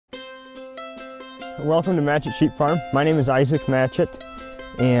Welcome to Matchett Sheep Farm. My name is Isaac Matchett,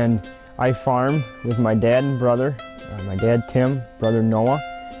 and I farm with my dad and brother. My dad Tim, brother Noah.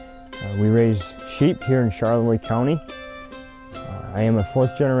 We raise sheep here in Charlevoix County. I am a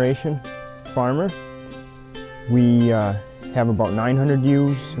fourth generation farmer. We have about 900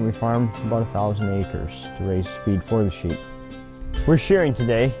 ewes, and we farm about 1,000 acres to raise feed for the sheep. We're shearing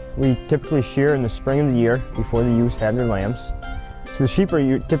today. We typically shear in the spring of the year before the ewes have their lambs. So the sheep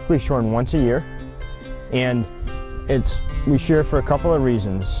are typically shorn once a year, and we shear for a couple of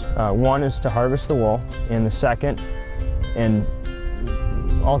reasons. One is to harvest the wool, and the second, and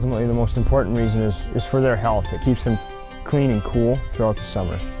ultimately the most important reason, is for their health. It keeps them clean and cool throughout the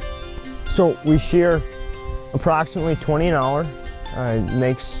summer. So we shear approximately 20 an hour. It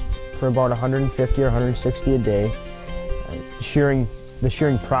makes for about 150 or 160 a day. The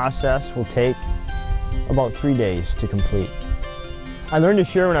shearing process will take about 3 days to complete. I learned to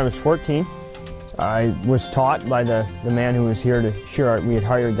shear when I was 14. I was taught by the man who was here to shear we had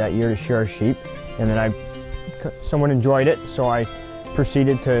hired that year to shear our sheep, and then I somewhat enjoyed it, so I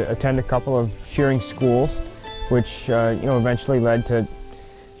proceeded to attend a couple of shearing schools, which eventually led to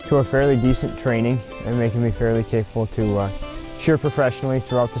a fairly decent training and making me fairly capable to shear professionally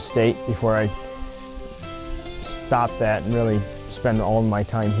throughout the state before I stopped that and really spend all of my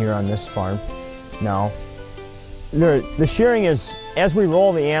time here on this farm now. The shearing is, as we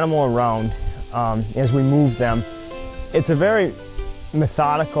roll the animal around, as we move them, it's a very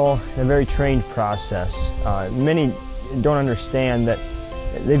methodical and very trained process. Many don't understand that.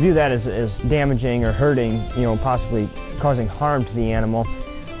 They view that as damaging or hurting, possibly causing harm to the animal.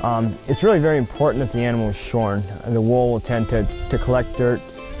 It's really very important that the animal is shorn. The wool will tend to collect dirt,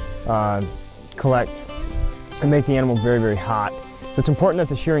 and make the animal very, very hot. So it's important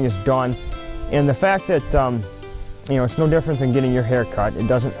that the shearing is done. And the fact that, it's no different than getting your hair cut. It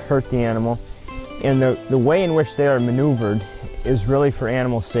doesn't hurt the animal. And the way in which they are maneuvered is really for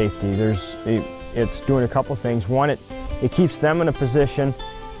animal safety. It's doing a couple things. One, it keeps them in a position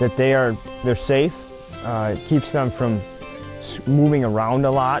that they're safe. It keeps them from moving around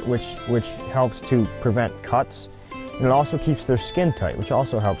a lot, which helps to prevent cuts. And it also keeps their skin tight, which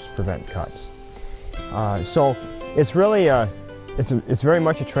also helps prevent cuts. So it's really it's very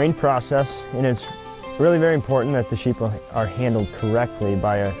much a trained process, and it's really very important that the sheep are handled correctly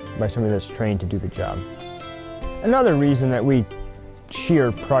by somebody that's trained to do the job. Another reason that we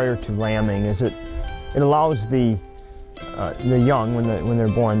shear prior to lambing is it allows the young, when they're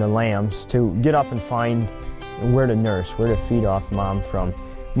born, the lambs, to get up and find where to nurse, where to feed off mom from,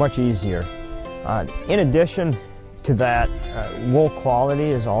 much easier. In addition to that, wool quality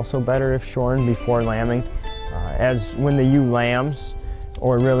is also better if shorn before lambing, as when the ewe lambs,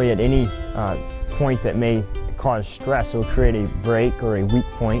 or really at any point that may cause stress, it will create a break or a weak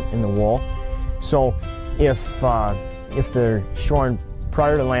point in the wool. So if they're shorn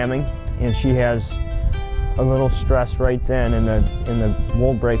prior to lambing and she has a little stress right then, and the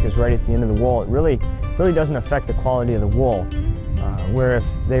wool break is right at the end of the wool, it really doesn't affect the quality of the wool. Where if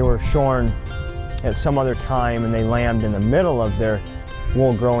they were shorn at some other time and they lambed in the middle of their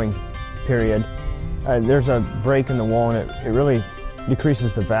wool growing period, there's a break in the wool, and it really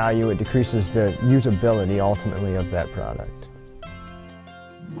decreases the value, it decreases the usability ultimately of that product.